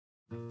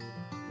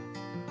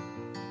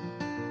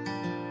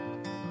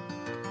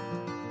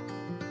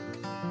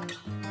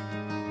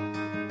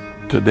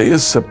Today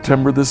is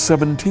September the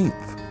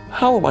 17th.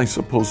 How am I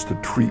supposed to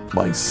treat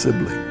my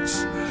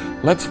siblings?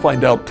 Let's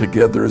find out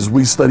together as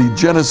we study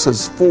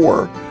Genesis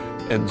 4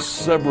 and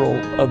several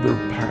other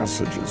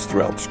passages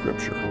throughout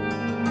Scripture.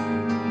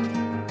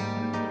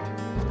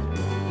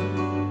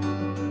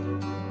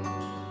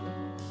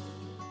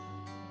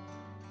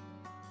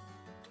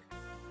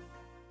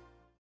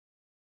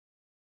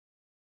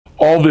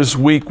 All this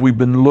week we've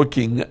been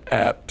looking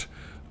at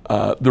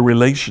the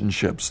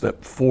relationships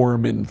that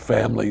form in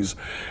families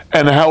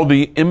and how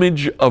the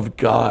image of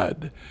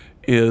God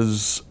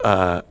is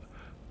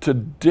to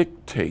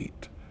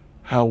dictate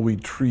how we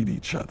treat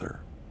each other.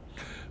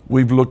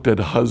 We've looked at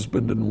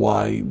husband and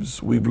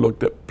wives. We've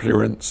looked at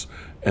parents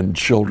and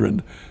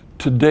children.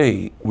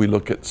 Today we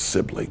look at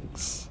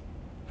siblings.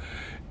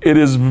 It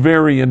is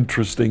very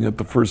interesting that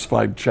the first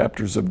 5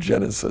 chapters of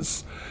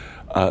Genesis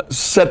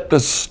set the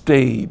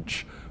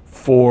stage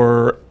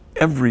for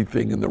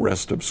everything in the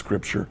rest of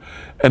Scripture,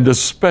 and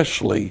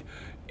especially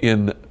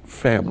in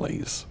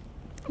families.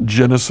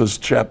 Genesis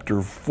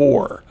chapter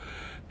 4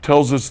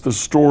 tells us the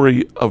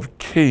story of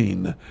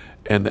Cain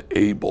and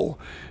Abel.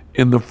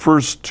 In the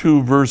first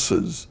 2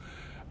 verses,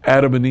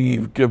 Adam and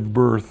Eve give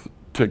birth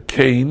to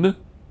Cain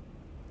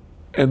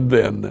and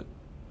then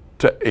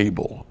to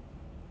Abel.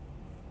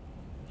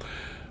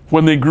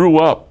 When they grew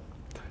up,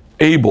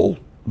 Abel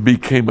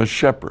became a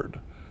shepherd,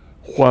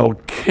 while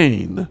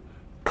Cain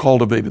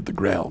cultivated the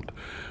ground.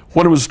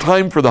 When it was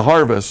time for the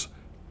harvest,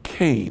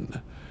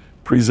 Cain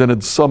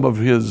presented some of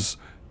his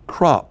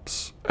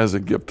crops as a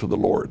gift to the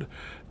Lord.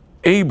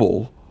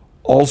 Abel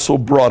also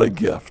brought a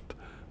gift,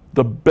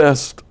 the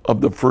best of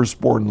the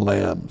firstborn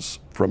lambs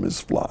from his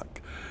flock.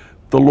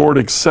 The Lord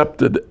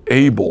accepted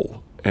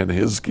Abel and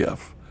his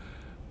gift,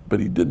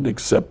 but he didn't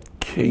accept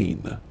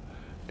Cain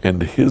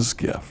and his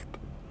gift.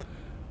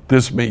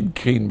 This made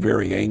Cain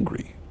very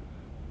angry,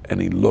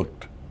 and he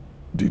looked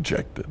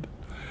dejected.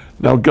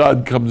 Now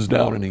God comes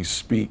down and he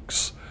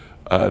speaks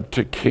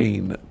to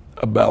Cain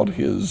about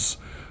his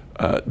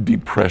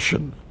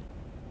depression.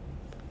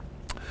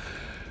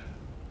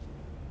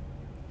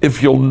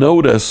 If you'll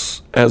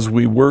notice, as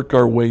we work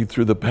our way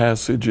through the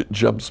passage, it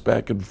jumps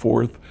back and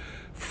forth.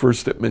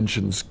 First it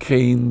mentions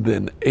Cain,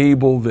 then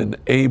Abel, then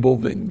Abel,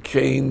 then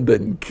Cain,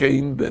 then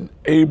Cain, then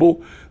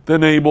Abel,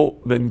 then Abel,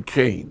 then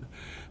Cain.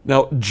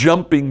 Now,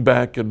 jumping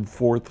back and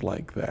forth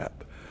like that,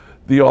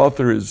 the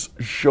author is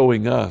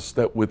showing us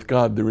that with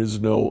God there is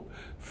no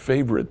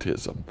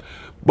favoritism.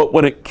 But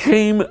when it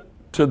came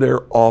to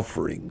their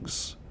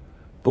offerings,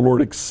 the Lord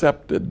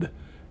accepted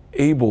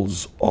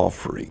Abel's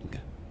offering,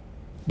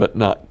 but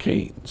not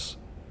Cain's.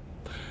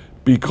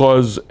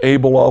 Because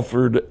Abel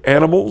offered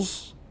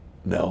animals?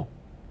 No.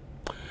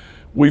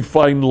 We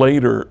find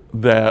later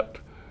that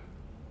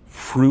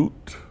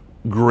fruit,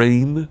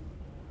 grain,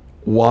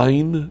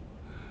 wine,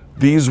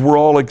 these were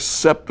all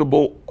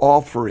acceptable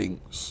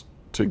offerings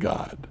to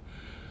God.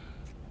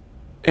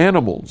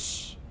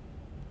 Animals,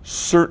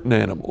 certain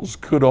animals,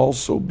 could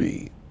also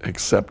be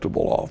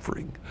acceptable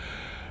offering.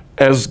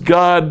 As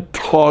God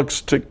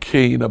talks to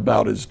Cain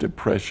about his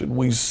depression,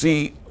 we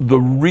see the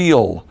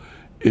real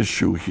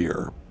issue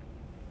here.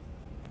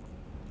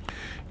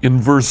 In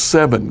verse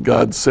 7,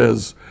 God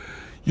says,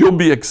 "You'll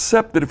be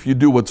accepted if you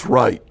do what's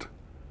right,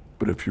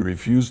 but if you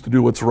refuse to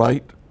do what's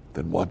right,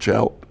 then watch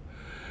out.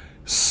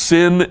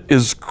 Sin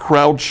is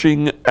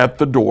crouching at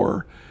the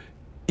door,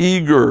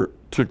 eager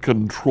to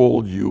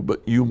control you,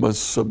 but you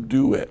must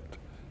subdue it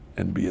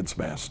and be its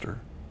master.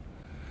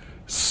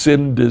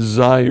 Sin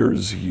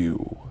desires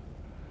you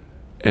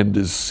and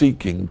is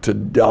seeking to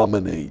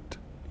dominate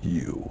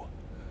you."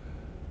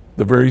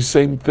 The very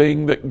same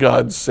thing that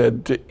God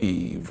said to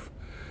Eve.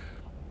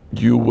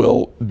 You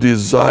will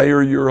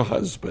desire your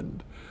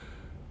husband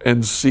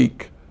and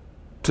seek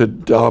to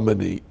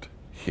dominate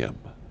him.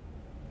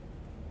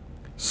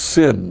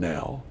 Sin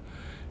now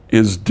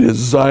is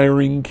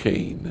desiring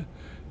Cain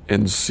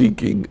and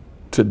seeking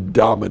to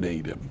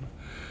dominate him.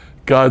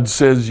 God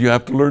says you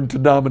have to learn to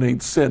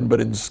dominate sin,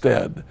 but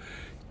instead,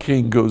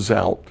 Cain goes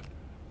out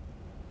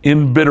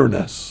in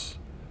bitterness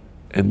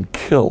and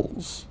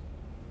kills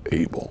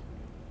Abel.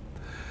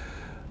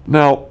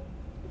 Now,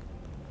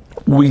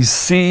 we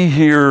see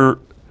here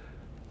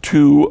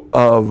 2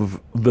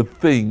 of the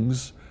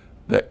things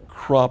that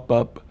crop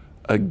up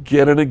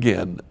again and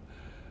again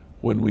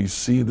when we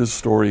see the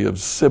story of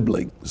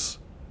siblings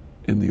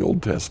in the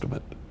Old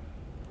Testament.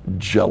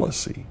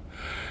 Jealousy.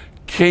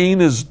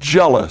 Cain is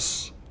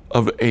jealous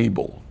of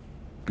Abel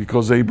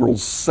because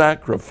Abel's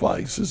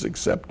sacrifice is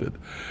accepted.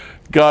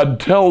 God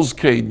tells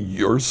Cain,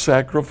 your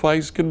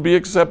sacrifice can be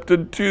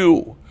accepted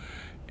too.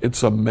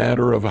 It's a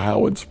matter of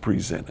how it's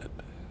presented.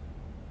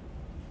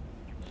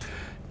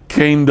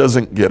 Cain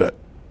doesn't get it,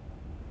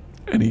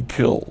 and he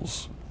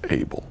kills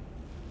Abel.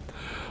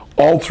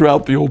 All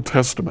throughout the Old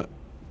Testament,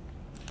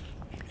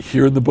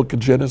 here in the book of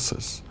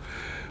Genesis,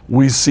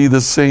 we see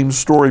the same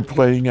story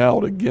playing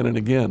out again and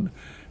again.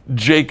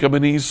 Jacob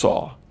and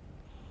Esau.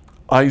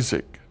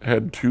 Isaac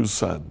had 2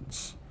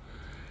 sons.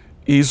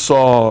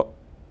 Esau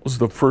was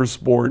the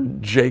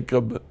firstborn,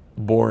 Jacob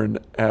born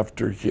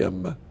after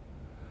him,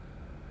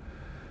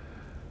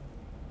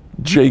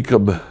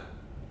 Jacob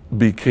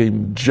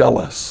became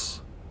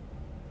jealous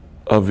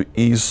of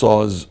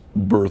Esau's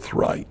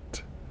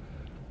birthright,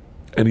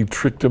 and he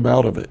tricked him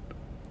out of it.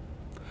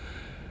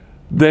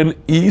 Then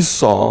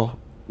Esau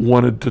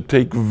wanted to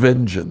take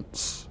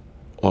vengeance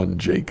on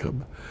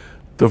Jacob.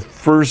 The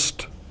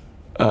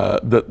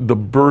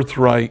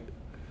birthright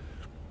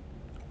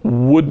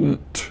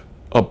wouldn't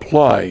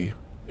apply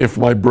if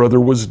my brother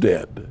was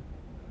dead.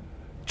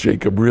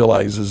 Jacob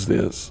realizes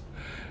this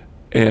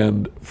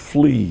and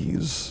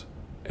flees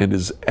and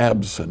is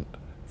absent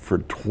for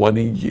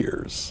 20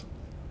 years.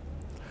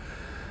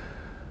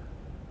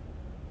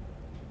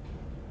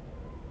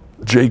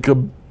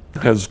 Jacob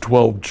has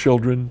 12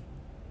 children.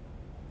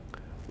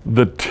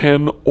 The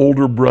 10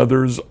 older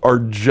brothers are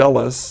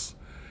jealous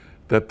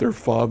that their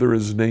father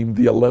is named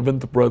the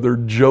 11th brother,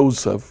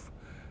 Joseph,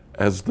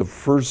 as the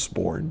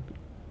firstborn.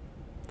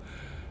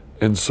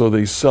 And so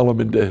they sell him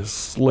into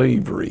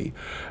slavery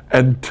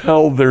and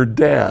tell their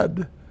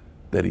dad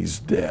that he's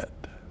dead.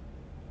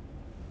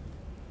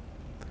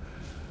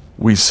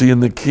 We see in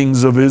the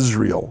kings of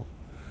Israel,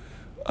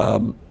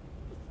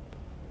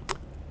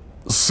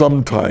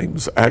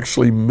 sometimes,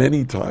 actually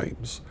many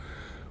times,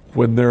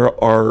 when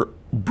there are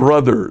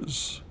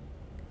brothers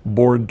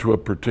born to a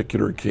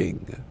particular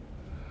king,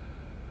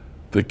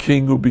 the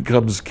king who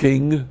becomes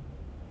king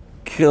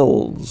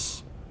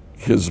kills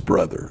his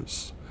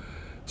brothers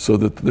so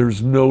that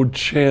there's no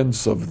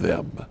chance of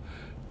them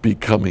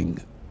becoming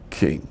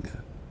king.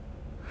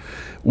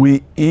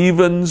 We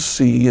even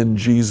see in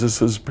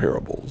Jesus'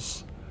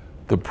 parables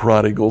the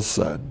prodigal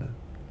son.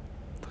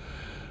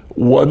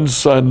 One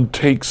son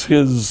takes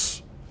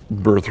his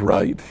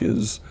birthright,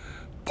 his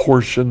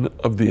portion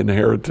of the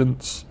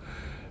inheritance,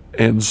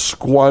 and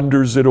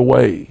squanders it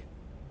away.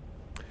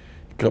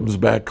 He comes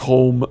back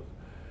home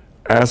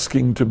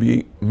asking to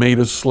be made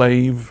a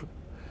slave.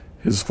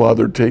 His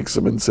father takes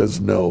him and says,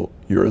 "No,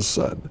 you're a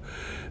son."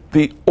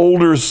 The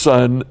older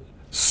son,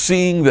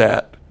 seeing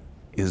that,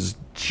 is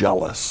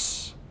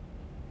jealous.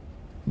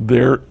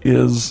 There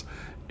is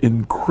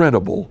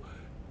incredible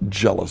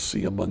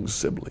jealousy among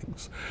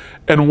siblings.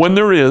 And when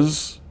there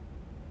is,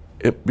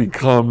 it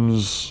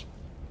becomes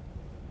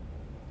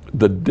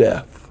the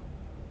death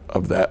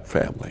of that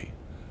family.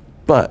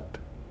 But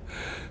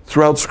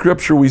throughout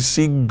Scripture, we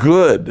see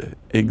good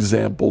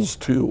examples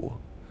too.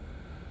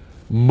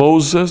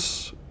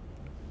 Moses,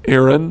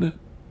 Aaron,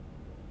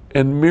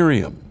 and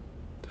Miriam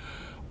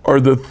are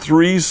the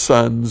three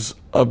sons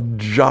of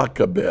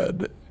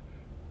Jochebed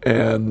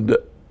and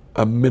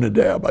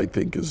Aminadab, I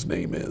think his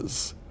name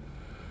is.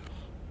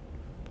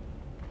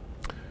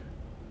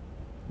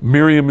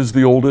 Miriam is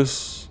the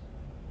oldest.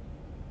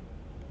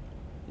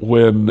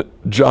 When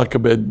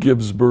Jochebed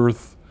gives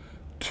birth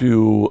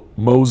to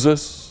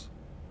Moses,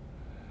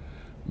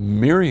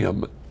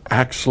 Miriam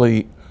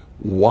actually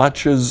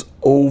watches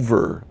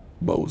over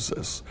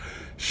Moses.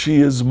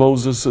 She is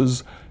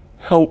Moses's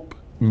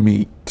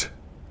helpmeet,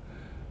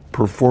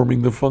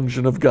 performing the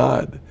function of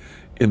God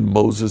in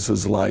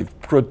Moses's life,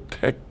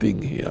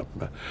 protecting him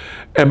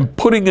and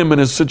putting him in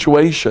a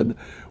situation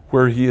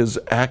where he is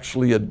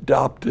actually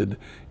adopted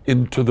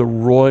into the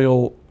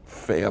royal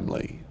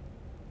family.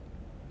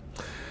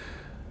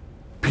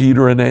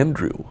 Peter and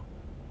Andrew,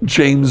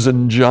 James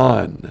and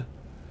John,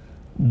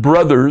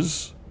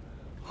 brothers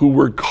who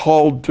were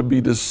called to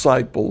be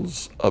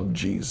disciples of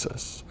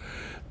Jesus.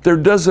 There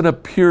doesn't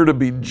appear to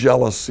be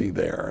jealousy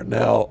there.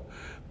 Now,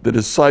 the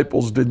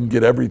disciples didn't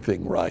get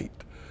everything right,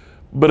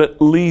 but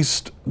at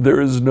least there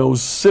is no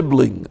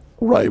sibling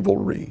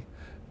rivalry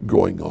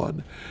going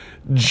on.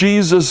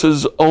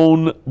 Jesus'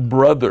 own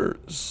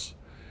brothers,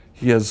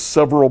 he has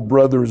several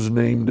brothers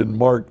named in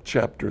Mark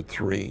chapter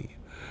 3.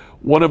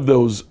 One of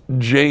those,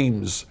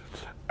 James,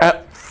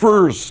 at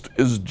first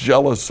is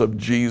jealous of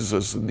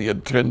Jesus and the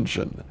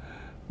attention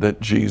that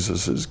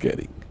Jesus is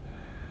getting.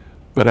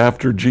 But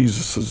after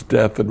Jesus'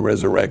 death and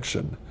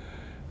resurrection,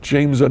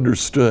 James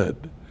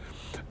understood,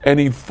 and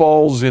he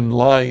falls in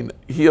line.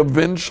 He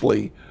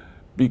eventually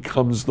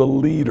becomes the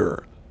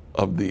leader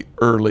of the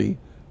early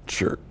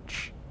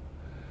church.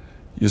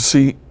 You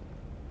see,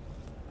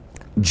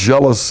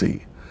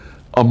 jealousy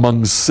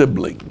among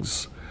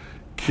siblings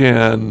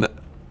can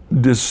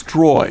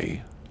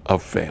destroy a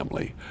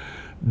family.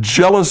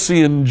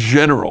 Jealousy in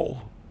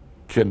general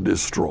can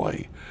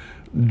destroy.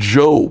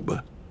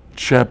 Job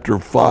chapter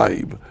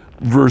 5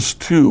 verse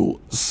 2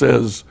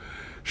 says,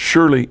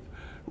 "Surely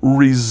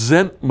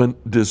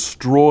resentment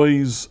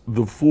destroys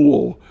the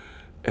fool,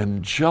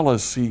 and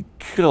jealousy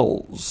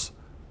kills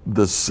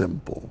the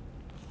simple."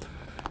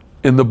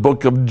 In the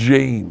book of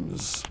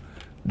James,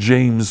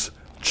 James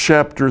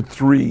chapter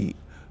 3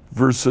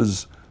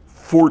 verses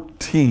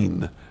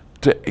 14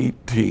 to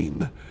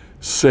 18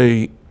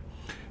 say,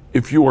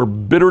 "If you are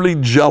bitterly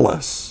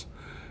jealous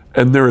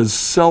and there is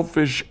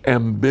selfish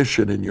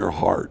ambition in your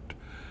heart,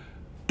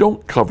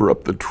 don't cover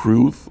up the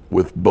truth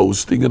with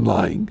boasting and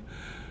lying,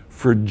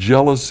 for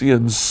jealousy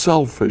and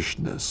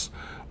selfishness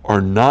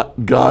are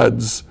not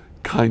God's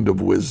kind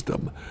of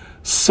wisdom.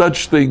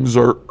 Such things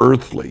are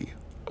earthly,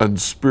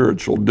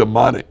 unspiritual,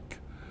 demonic.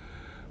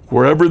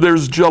 Wherever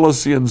there's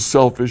jealousy and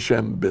selfish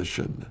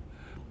ambition,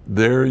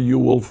 there you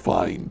will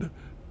find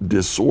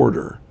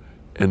disorder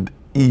and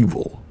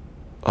evil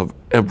of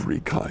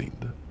every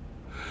kind.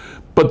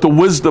 But the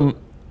wisdom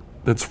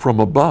that's from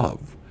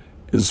above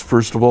is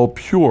first of all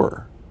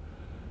pure.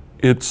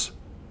 It's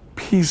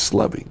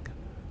peace-loving,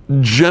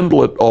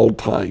 gentle at all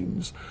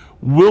times,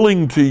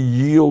 willing to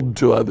yield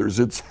to others.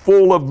 It's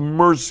full of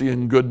mercy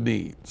and good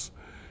needs.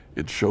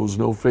 It shows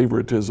no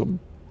favoritism.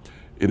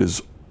 It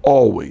is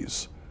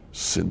always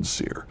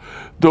sincere.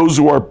 Those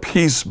who are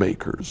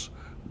peacemakers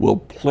will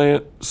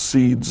plant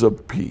seeds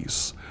of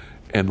peace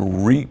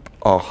and reap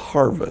a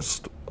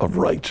harvest of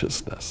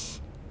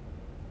righteousness.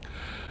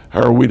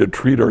 How are we to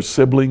treat our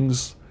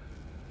siblings?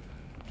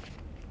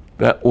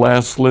 That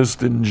last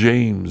list in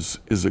James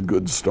is a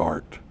good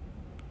start.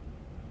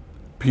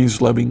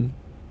 Peace-loving,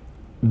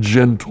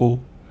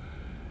 gentle,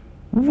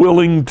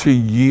 willing to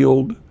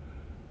yield,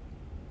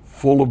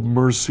 full of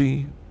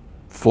mercy,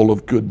 full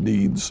of good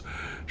needs,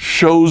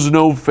 shows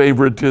no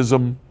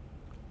favoritism,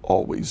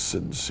 always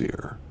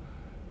sincere.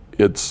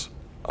 It's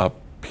a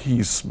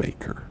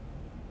peacemaker.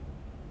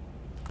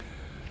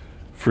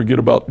 Forget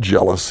about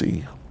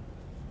jealousy.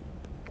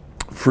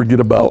 Forget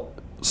about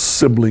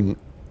sibling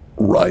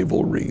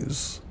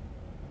rivalries.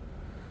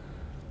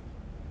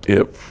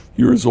 If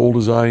you're as old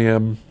as I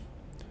am,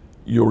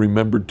 you'll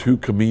remember two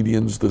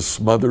comedians, the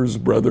Smothers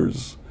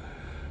Brothers,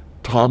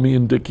 Tommy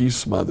and Dickie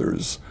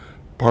Smothers.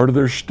 Part of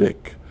their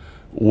shtick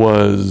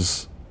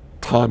was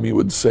Tommy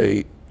would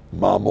say,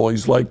 "Mom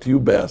always liked you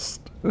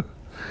best."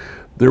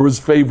 There was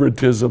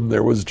favoritism,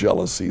 there was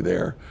jealousy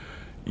there.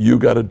 You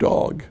got a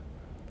dog,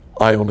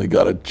 I only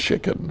got a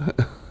chicken.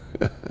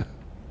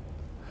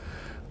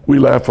 We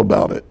laugh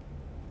about it,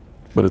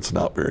 but it's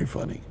not very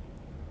funny.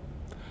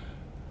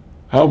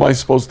 How am I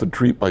supposed to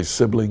treat my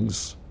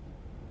siblings?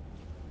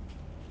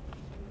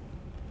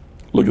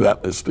 Look at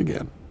that list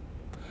again.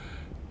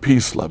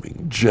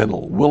 Peace-loving,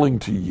 gentle, willing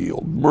to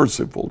yield,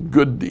 merciful,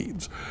 good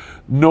deeds,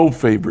 no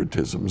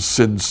favoritism,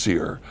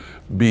 sincere,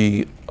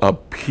 be a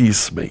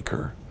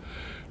peacemaker.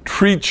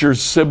 Treat your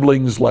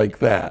siblings like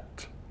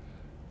that,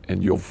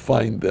 and you'll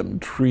find them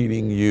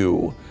treating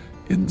you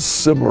in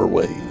similar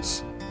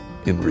ways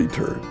in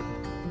return.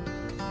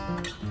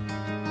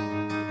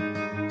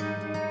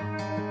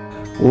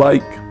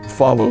 Like,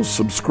 follow,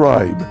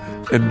 subscribe,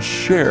 and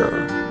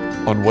share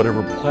on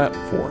whatever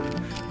platform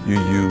you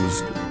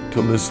used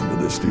to listen to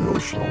this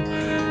devotional.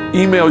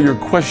 Email your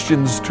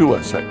questions to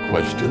us at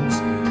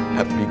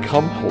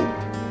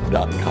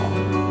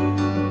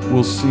questions@becomehope.com.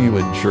 We'll see you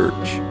in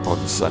church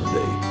on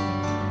Sunday.